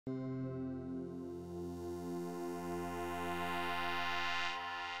Hi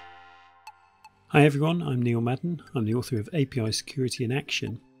everyone, I'm Neil Madden. I'm the author of API Security in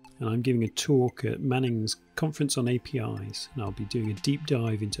Action, and I'm giving a talk at Manning's Conference on APIs, and I'll be doing a deep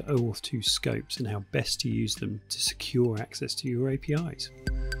dive into OAuth 2 scopes and how best to use them to secure access to your APIs.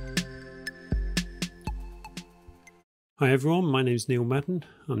 Hi everyone, my name is Neil Madden.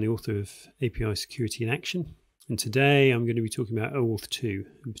 I'm the author of API Security in Action, and today I'm going to be talking about OAuth 2,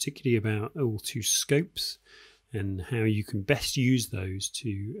 and particularly about OAuth 2 scopes and how you can best use those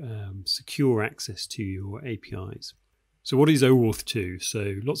to secure access to your APIs. So what is OAuth 2?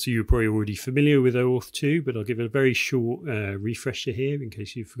 So lots of you are probably already familiar with OAuth 2, but I'll give it a very short refresher here in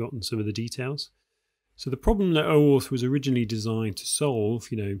case you've forgotten some of the details. So the problem that OAuth was originally designed to solve,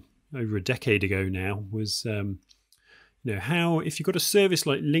 over a decade ago now, was how if you've got a service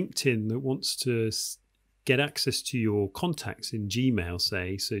like LinkedIn that wants to get access to your contacts in Gmail,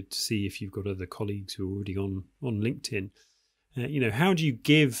 say, so to see if you've got other colleagues who are already on LinkedIn, how do you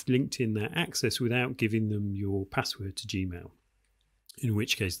give LinkedIn that access without giving them your password to Gmail? In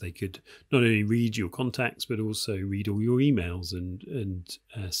which case they could not only read your contacts, but also read all your emails and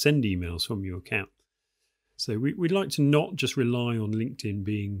send emails from your account. So we'd like to not just rely on LinkedIn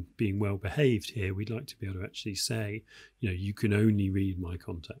being well behaved here. We'd like to be able to actually say, you can only read my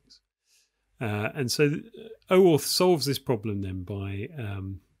contacts. And so OAuth solves this problem then by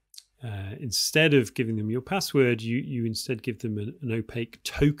instead of giving them your password, you instead give them an opaque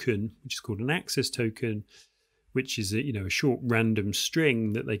token, which is called an access token, which is a short random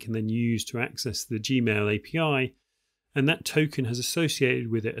string that they can then use to access the Gmail API. And that token has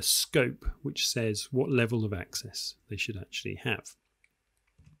associated with it a scope which says what level of access they should actually have.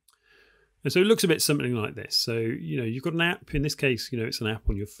 And so it looks a bit something like this. So, you've got an app. In this case, it's an app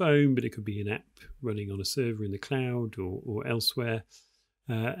on your phone, but it could be an app running on a server in the cloud or elsewhere.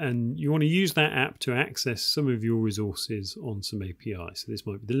 And you want to use that app to access some of your resources on some API. So this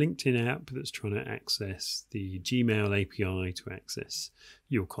might be the LinkedIn app that's trying to access the Gmail API to access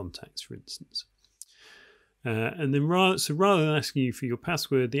your contacts, for instance. And then rather than asking you for your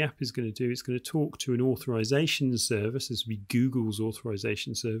password, the app is going to talk to an authorization server. So this would be Google's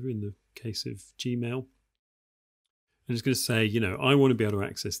authorization server in the case of Gmail. And it's going to say, I want to be able to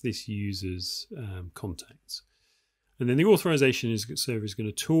access this user's contacts. And then the authorization server is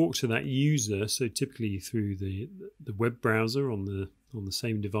going to talk to that user. So typically through the web browser on the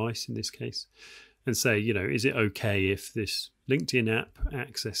same device in this case, and say, is it okay if this LinkedIn app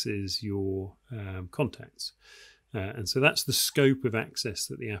accesses your contacts? And so that's the scope of access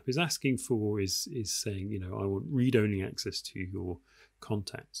that the app is asking for, is saying, I want read-only access to your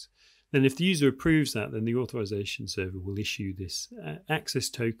contacts. Then if the user approves that, then the authorization server will issue this access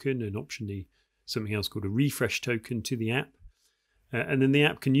token and optionally something else called a refresh token to the app. And then the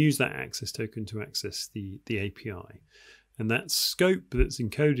app can use that access token to access the API. And that scope that's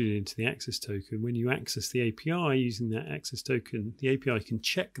encoded into the access token, when you access the API using that access token, the API can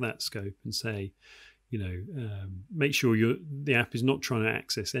check that scope and say, make sure the app is not trying to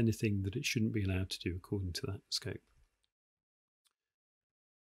access anything that it shouldn't be allowed to do according to that scope.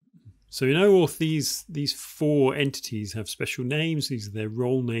 So in OAuth, these four entities have special names. These are their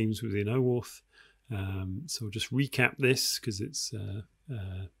role names within OAuth. So I'll just recap this because it's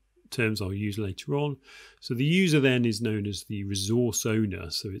terms I'll use later on. So the user then is known as the resource owner.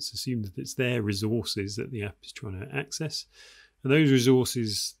 So it's assumed that it's their resources that the app is trying to access. And those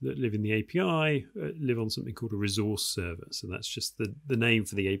resources that live in the API live on something called a resource server. So that's just the name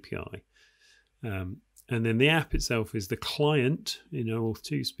for the API. And then the app itself is the client in OAuth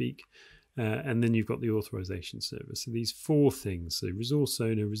 2 speak. And then you've got the authorization server. So these four things, so resource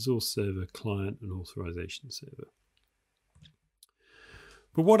owner, resource server, client, and authorization server.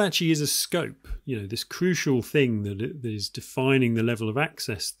 But what actually is a scope? This crucial thing that is defining the level of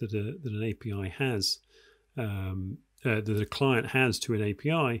access that an API has, that a client has to an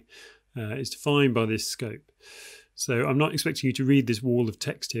API, is defined by this scope. So I'm not expecting you to read this wall of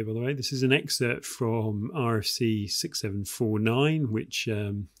text here, by the way. This is an excerpt from RFC 6749, which,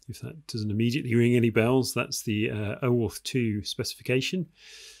 if that doesn't immediately ring any bells, that's the OAuth 2 specification,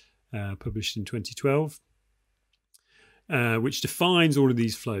 published in 2012. Which defines all of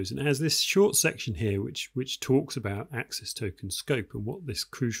these flows, and it has this short section here which talks about access token scope and what this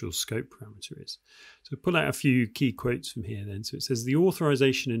crucial scope parameter is. So pull out a few key quotes from here then. So it says the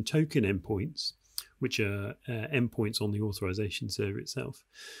authorization and token endpoints, which are endpoints on the authorization server itself,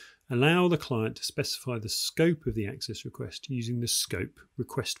 allow the client to specify the scope of the access request using the scope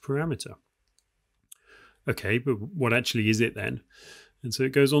request parameter. Okay, but what actually is it then? And so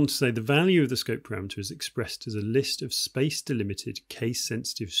it goes on to say the value of the scope parameter is expressed as a list of space-delimited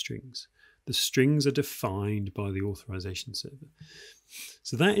case-sensitive strings. The strings are defined by the authorization server.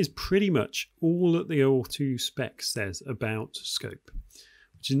 So that is pretty much all that the OAuth 2 spec says about scope,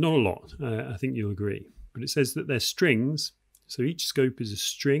 which is not a lot, I think you'll agree. But it says that they're strings, so each scope is a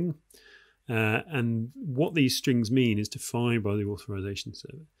string, and what these strings mean is defined by the authorization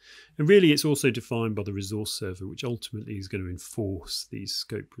server. And really it's also defined by the resource server, which ultimately is going to enforce these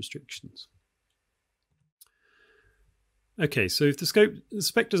scope restrictions. Okay, so if the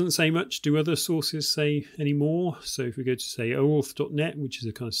spec doesn't say much, do other sources say any more? So if we go to say OAuth.net, which is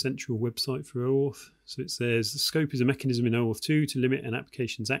a kind of central website for OAuth, so it says the scope is a mechanism in OAuth 2 to limit an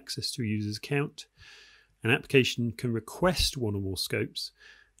application's access to a user's account. An application can request one or more scopes.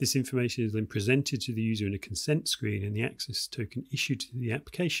 This information is then presented to the user in a consent screen, and the access token issued to the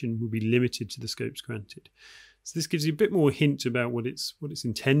application will be limited to the scopes granted. So this gives you a bit more hint about what it's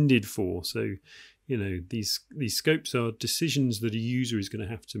intended for. So, you know, these scopes are decisions that a user is going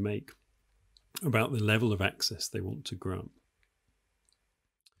to have to make about the level of access they want to grant.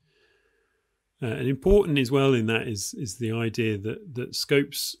 And important as well in that is the idea that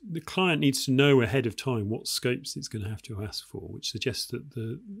scopes, the client needs to know ahead of time what scopes it's going to have to ask for, which suggests that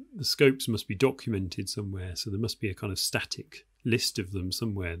the scopes must be documented somewhere. So there must be a kind of static list of them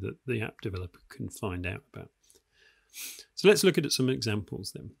somewhere that the app developer can find out about. So let's look at some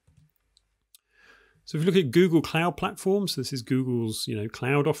examples then. So if we look at Google Cloud Platform, so this is Google's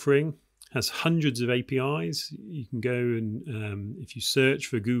cloud offering, has hundreds of APIs. You can go and if you search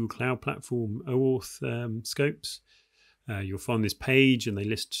for Google Cloud Platform OAuth scopes, you'll find this page, and they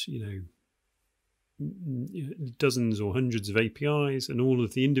list dozens or hundreds of APIs and all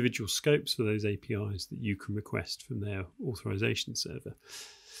of the individual scopes for those APIs that you can request from their authorization server.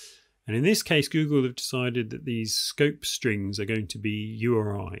 And in this case, Google have decided that these scope strings are going to be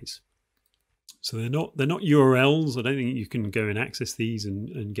URIs. So they're not URLs. I don't think you can go and access these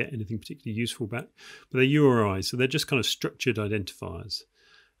and get anything particularly useful back, but they're URIs. So they're just kind of structured identifiers.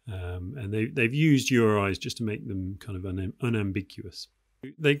 And they've used URIs just to make them kind of unambiguous.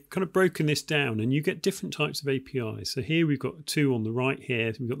 They've kind of broken this down, and you get different types of APIs. So here we've got two on the right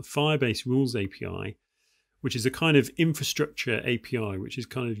here. We've got the Firebase Rules API, which is a kind of infrastructure API, which is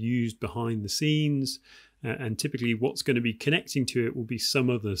kind of used behind the scenes. And typically what's going to be connecting to it will be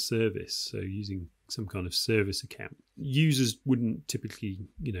some other service. So using some kind of service account. Users wouldn't typically,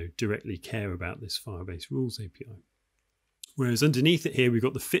 directly care about this Firebase Rules API. Whereas underneath it here, we've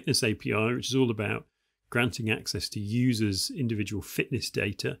got the Fitness API, which is all about granting access to users' individual fitness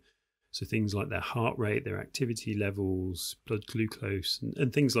data. So things like their heart rate, their activity levels, blood glucose,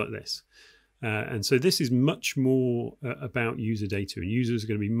 and things like this. And so this is much more about user data, and users are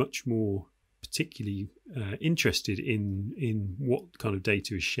going to be much more particularly interested in what kind of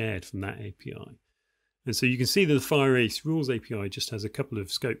data is shared from that API. And so you can see that the Firebase Rules API just has a couple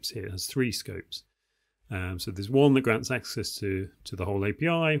of scopes here. It has 3 scopes. So there's one that grants access to the whole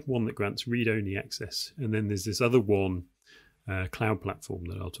API, one that grants read-only access, and then there's this other one, Cloud Platform,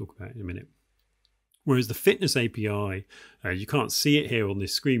 that I'll talk about in a minute. Whereas the Fitness API, you can't see it here on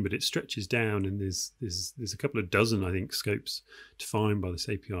this screen, but it stretches down, and there's a couple of dozen, I think, scopes defined by this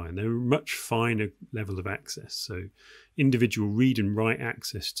API, and they're a much finer level of access. So individual read and write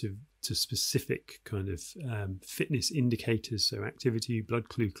access to specific kind of fitness indicators, so activity, blood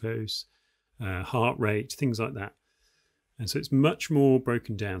glucose, heart rate, things like that. And so it's much more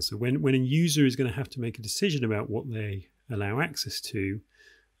broken down. So when a user is going to have to make a decision about what they allow access to,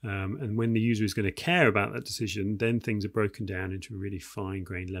 and when the user is going to care about that decision, then things are broken down into a really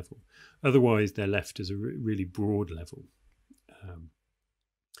fine-grained level. Otherwise, they're left as a really broad level.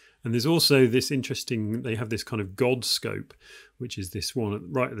 And there's also this interesting, they have this kind of God scope, which is this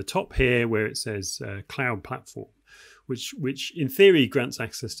one right at the top here where it says Cloud Platform, which in theory grants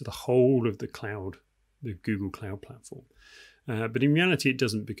access to the whole of the cloud, the Google Cloud Platform. But in reality, it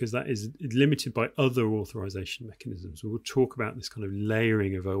doesn't, because that is limited by other authorization mechanisms. We'll talk about this kind of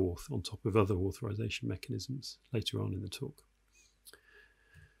layering of OAuth on top of other authorization mechanisms later on in the talk.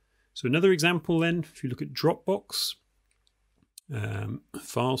 So another example then, if you look at Dropbox,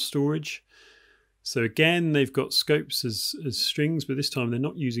 file storage. So again, they've got scopes as strings, but this time they're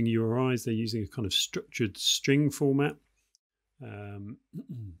not using URIs. They're using a kind of structured string format.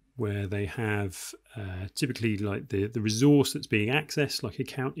 Where they have typically like the resource that's being accessed, like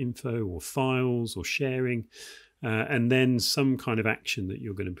account info or files or sharing, and then some kind of action that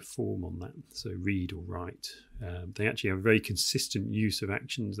you're going to perform on that. So read or write. They actually have a very consistent use of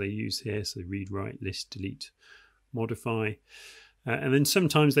actions they use here. So read, write, list, delete, modify. And then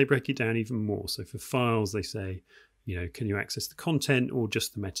sometimes they break it down even more. So for files, they say can you access the content or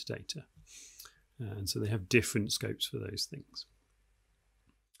just the metadata? And so they have different scopes for those things.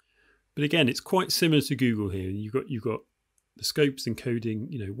 But again, it's quite similar to Google here. You've got the scopes encoding,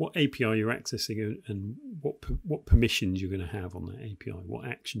 what API you're accessing and what permissions you're going to have on that API, what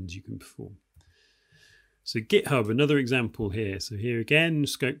actions you can perform. So GitHub, another example here. So here again,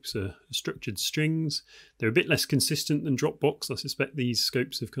 scopes are structured strings. They're a bit less consistent than Dropbox. I suspect these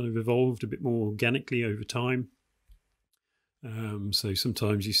scopes have kind of evolved a bit more organically over time. So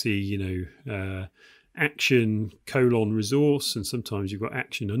sometimes you see, action : resource, and sometimes you've got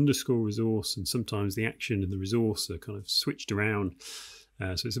action _ resource, and sometimes the action and the resource are kind of switched around.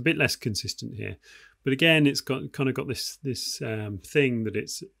 So it's a bit less consistent here. But again, it's got this thing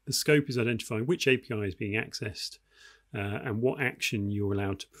that the scope is identifying which API is being accessed and what action you're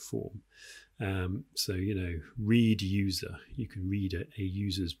allowed to perform. So, read user, you can read a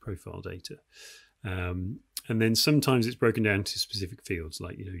user's profile data. And then sometimes it's broken down to specific fields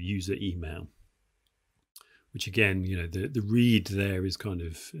like, user email, which again, the read there is kind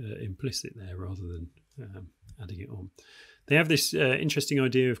of implicit there rather than adding it on. They have this interesting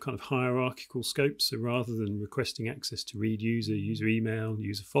idea of kind of hierarchical scopes. So rather than requesting access to read user, user email,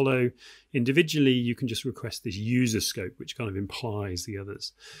 user follow, individually, you can just request this user scope, which kind of implies the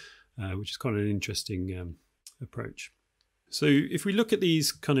others, which is kind of an interesting approach. So if we look at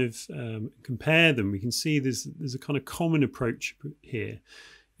these kind of compare them, we can see there's a kind of common approach here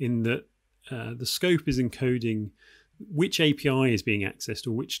in that the scope is encoding which API is being accessed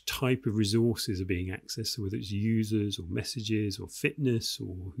or which type of resources are being accessed, so whether it's users or messages or fitness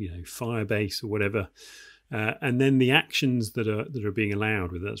or Firebase or whatever, and then the actions that are being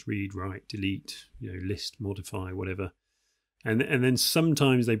allowed, whether that's read, write, delete, list, modify, whatever. And then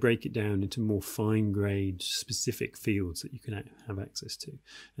sometimes they break it down into more fine-grained specific fields that you can have access to.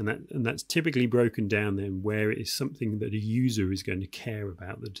 And that's typically broken down then where it is something that a user is going to care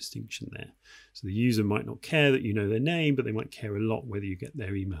about, the distinction there. So the user might not care that you know their name, but they might care a lot whether you get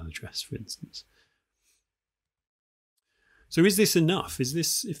their email address, for instance. So is this enough? Is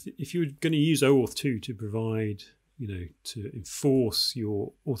this, if you're going to use OAuth 2 to provide, to enforce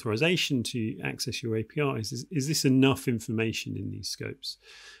your authorization to access your APIs, is this enough information in these scopes?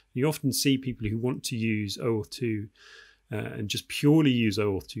 You often see people who want to use OAuth 2 and just purely use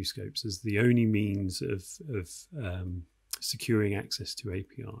OAuth 2 scopes as the only means of securing access to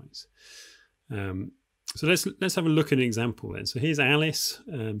APIs. So let's have a look at an example then. So here's Alice.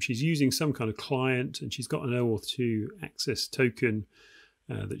 She's using some kind of client, and she's got an OAuth 2 access token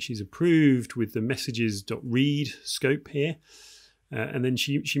that she's approved with the messages.read scope here. And then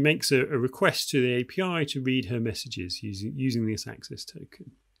she makes a request to the API to read her messages using this access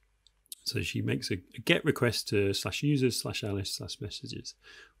token. So she makes a GET request to /users/Alice/messages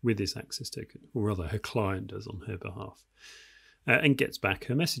with this access token, or rather her client does on her behalf, and gets back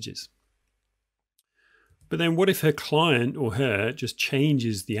her messages. But then what if her client or her just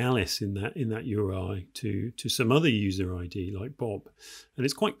changes the Alice in that URI to some other user ID like Bob? And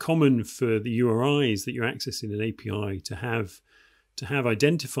it's quite common for the URIs that you're accessing an API to have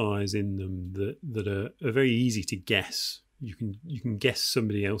identifiers in them that are very easy to guess. You can guess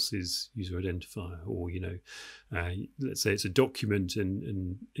somebody else's user identifier, or let's say it's a document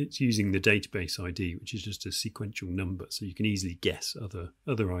and it's using the database ID, which is just a sequential number, so you can easily guess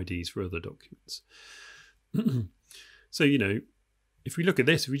other IDs for other documents. So, if we look at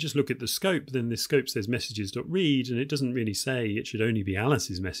this, if we just look at the scope, then this scope says messages.read, and it doesn't really say it should only be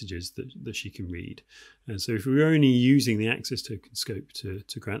Alice's messages that she can read. And so if we're only using the access token scope to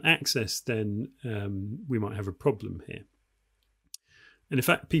grant access, then we might have a problem here. And in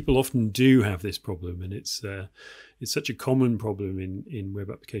fact, people often do have this problem, and it's such a common problem in web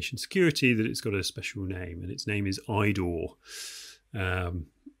application security that it's got a special name, and its name is IDOR.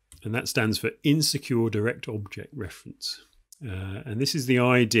 And that stands for Insecure Direct Object Reference. And this is the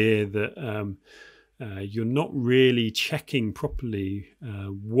idea that you're not really checking properly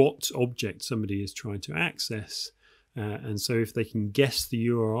what object somebody is trying to access. And so if they can guess the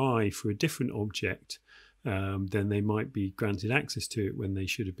URI for a different object, then they might be granted access to it when they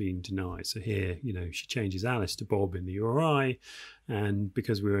should have been denied. So here, she changes Alice to Bob in the URI, and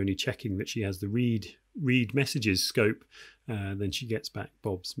because we're only checking that she has the read messages scope, then she gets back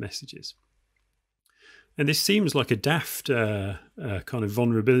Bob's messages. And this seems like a daft kind of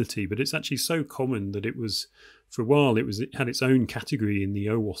vulnerability, but it's actually so common that for a while, it had its own category in the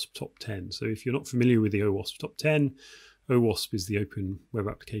OWASP top 10. So if you're not familiar with the OWASP top 10, OWASP is the Open Web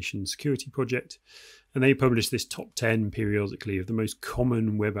Application Security Project, and they publish this top 10 periodically of the most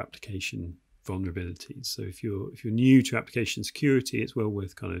common web application vulnerabilities. So if you're new to application security, it's well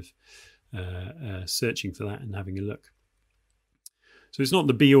worth kind of searching for that and having a look. So it's not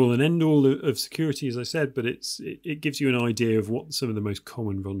the be-all and end-all of security, as I said, but it gives you an idea of what some of the most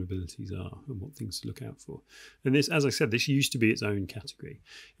common vulnerabilities are and what things to look out for. And this, as I said, this used to be its own category.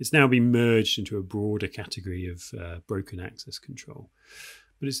 It's now been merged into a broader category of broken access control.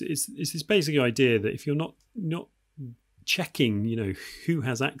 But it's this basic idea that if you're not checking, who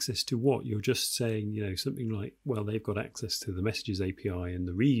has access to what, you're just saying, something like, well, they've got access to the messages API and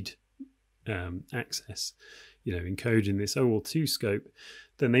the read access, encoded in this OAuth 2 scope,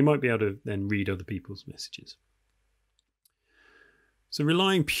 then they might be able to then read other people's messages. So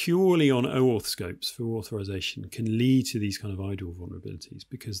relying purely on OAuth scopes for authorization can lead to these kind of idle vulnerabilities,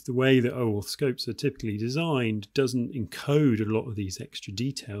 because the way that OAuth scopes are typically designed doesn't encode a lot of these extra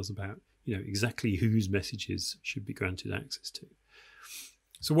details about exactly whose messages should be granted access to.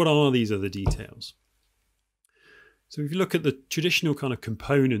 So what are these other details? So if you look at the traditional kind of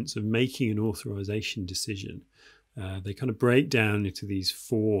components of making an authorization decision, they kind of break down into these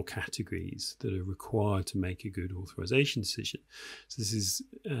 4 categories that are required to make a good authorization decision. So this is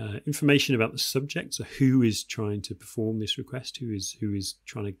information about the subject, so who is trying to perform this request, who is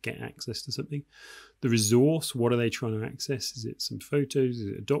trying to get access to something. The resource, what are they trying to access? Is it some photos? Is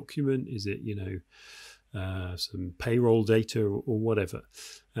it a document? Is it, some payroll data or whatever?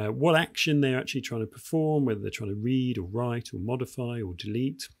 What action they're actually trying to perform, whether they're trying to read or write or modify or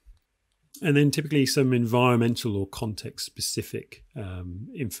delete. And then typically some environmental or context-specific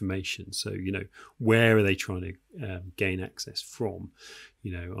information. So, where are they trying to gain access from?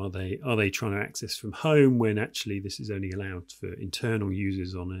 Are they trying to access from home when actually this is only allowed for internal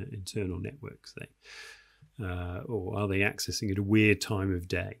users on an internal network, say? Or are they accessing at a weird time of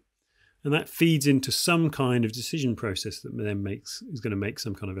day? And that feeds into some kind of decision process that then is going to make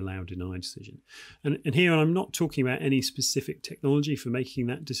some kind of allow deny decision. And here I'm not talking about any specific technology for making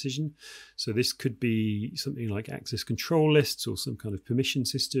that decision. So this could be something like access control lists or some kind of permission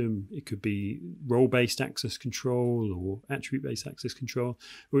system. It could be role-based access control or attribute-based access control,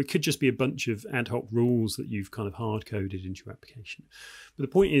 or it could just be a bunch of ad hoc rules that you've kind of hard-coded into your application. But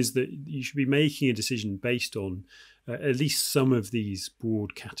the point is that you should be making a decision based on at least some of these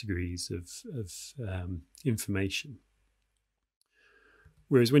broad categories of information.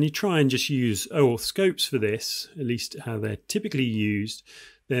 Whereas when you try and just use OAuth scopes for this, at least how they're typically used,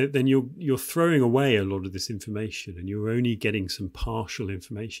 then you're throwing away a lot of this information and you're only getting some partial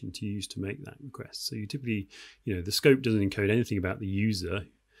information to use to make that request. So you typically, the scope doesn't encode anything about the user,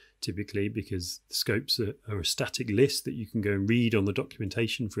 typically, because the scopes are a static list that you can go and read on the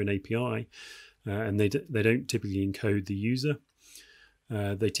documentation for an API. And they don't typically encode the user.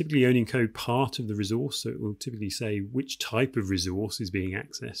 They typically only encode part of the resource, so it will typically say which type of resource is being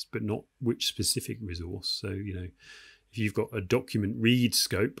accessed, but not which specific resource. So, if you've got a document read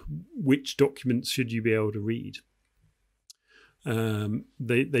scope, which documents should you be able to read?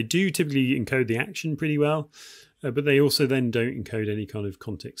 They do typically encode the action pretty well, but they also then don't encode any kind of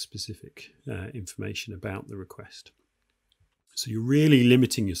context-specific information about the request. So you're really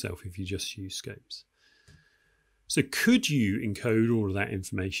limiting yourself if you just use scopes. So could you encode all of that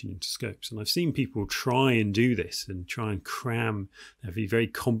information into scopes? And I've seen people try and do this and try and cram, have these very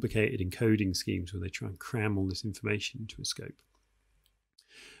complicated encoding schemes where they try and cram all this information into a scope.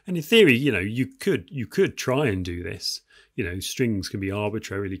 And in theory, you could try and do this. Strings can be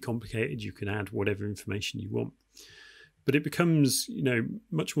arbitrarily complicated. You can add whatever information you want. But it becomes,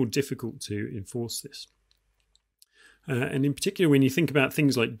 much more difficult to enforce this. And in particular, when you think about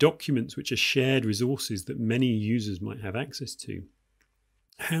things like documents, which are shared resources that many users might have access to,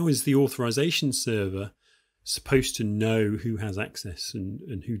 how is the authorization server supposed to know who has access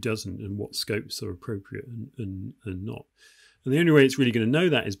and who doesn't, and what scopes are appropriate and not? And the only way it's really going to know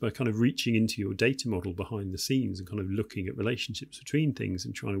that is by kind of reaching into your data model behind the scenes and kind of looking at relationships between things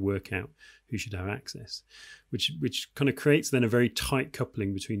and trying to work out who should have access, which kind of creates then a very tight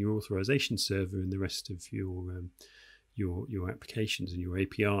coupling between your authorization server and the rest of your applications and your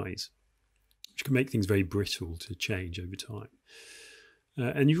APIs, which can make things very brittle to change over time.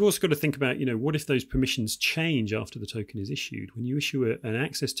 And you've also got to think about, what if those permissions change after the token is issued? When you issue an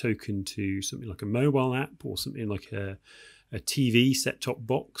access token to something like a mobile app or something like a TV set-top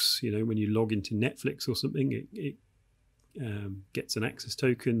box, when you log into Netflix or something, it gets an access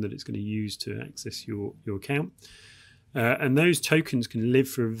token that it's going to use to access your account. And those tokens can live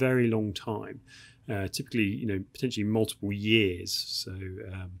for a very long time. Typically, potentially multiple years. So,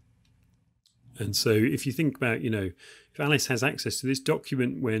 and so if you think about, if Alice has access to this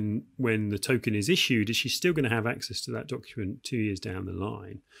document when the token is issued, is she still going to have access to that document 2 years down the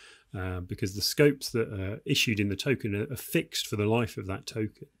line? Because the scopes that are issued in the token are fixed for the life of that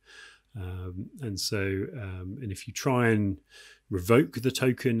token. And if you try and revoke the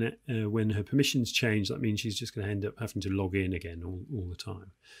token when her permissions change, that means she's just going to end up having to log in again all the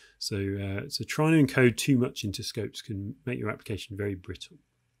time. So trying to encode too much into scopes can make your application very brittle.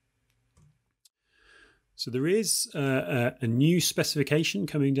 So there is a new specification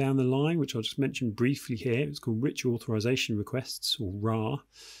coming down the line, which I'll just mention briefly here. It's called Rich Authorization Requests, or RAR,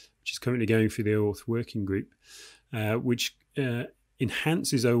 which is currently going through the OAuth working group, which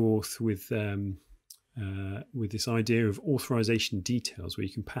enhances OAuth with this idea of authorization details, where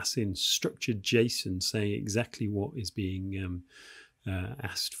you can pass in structured JSON saying exactly what is being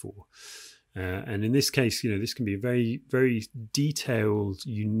asked for. And in this case, this can be a very, very detailed,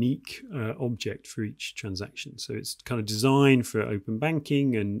 unique object for each transaction. So it's kind of designed for open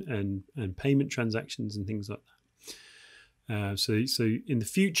banking and payment transactions and things like that. So in the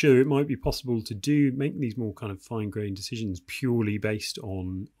future, it might be possible to make these more kind of fine-grained decisions purely based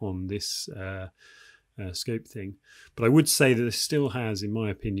on this scope thing. But I would say that this still has, in my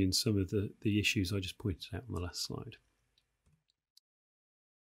opinion, some of the issues I just pointed out on the last slide.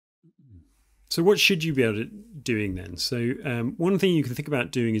 So what should you be doing then? So one thing you can think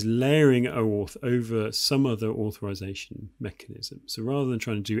about doing is layering OAuth over some other authorization mechanism. So rather than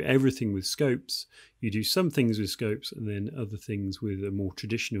trying to do everything with scopes, you do some things with scopes and then other things with a more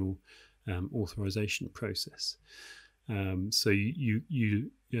traditional authorization process. So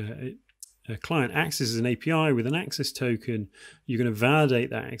a client accesses an API with an access token. You're going to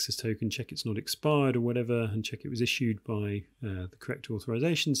validate that access token, check it's not expired or whatever, and check it was issued by the correct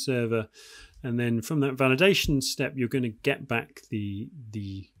authorization server. And then from that validation step, you're going to get back the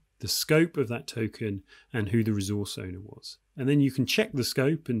scope of that token and who the resource owner was. And then you can check the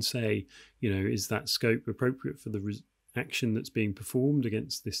scope and say, is that scope appropriate for the action that's being performed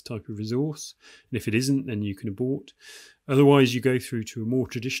against this type of resource? And if it isn't, then you can abort. Otherwise, you go through to a more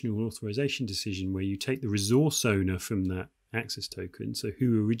traditional authorization decision where you take the resource owner from that access token, so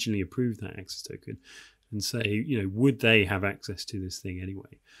who originally approved that access token, and say, would they have access to this thing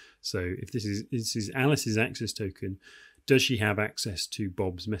anyway? So if this is Alice's access token, does she have access to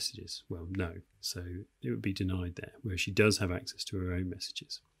Bob's messages? Well, no. So it would be denied there, where she does have access to her own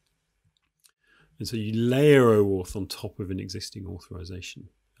messages. And so you layer OAuth on top of an existing authorization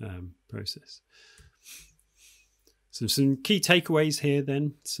process. So some key takeaways here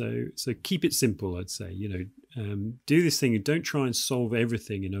then. So keep it simple, I'd say. Do this thing and don't try and solve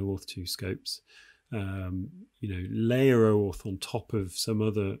everything in OAuth 2 scopes. Layer OAuth on top of some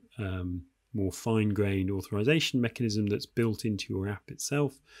other more fine-grained authorization mechanism that's built into your app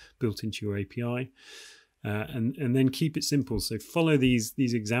itself, built into your API. And then keep it simple. So follow these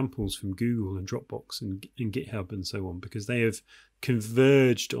examples from Google and Dropbox and GitHub and so on, because they have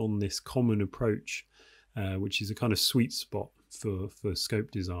converged on this common approach, which is a kind of sweet spot for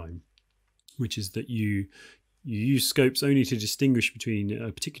scope design, which is that you use scopes only to distinguish between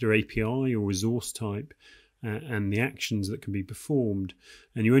a particular API or resource type and the actions that can be performed,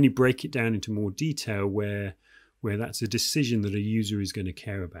 and you only break it down into more detail where that's a decision that a user is going to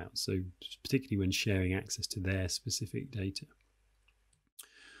care about. So particularly when sharing access to their specific data.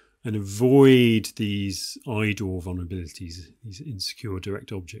 And avoid these IDOR vulnerabilities, these insecure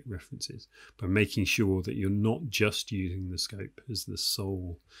direct object references, by making sure that you're not just using the scope as the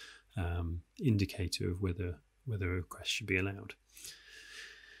sole indicator of whether a request should be allowed.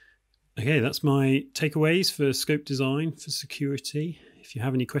 Okay, that's my takeaways for scope design for security. If you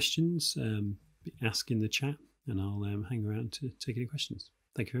have any questions, ask in the chat. And I'll hang around to take any questions.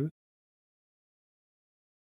 Thank you very much.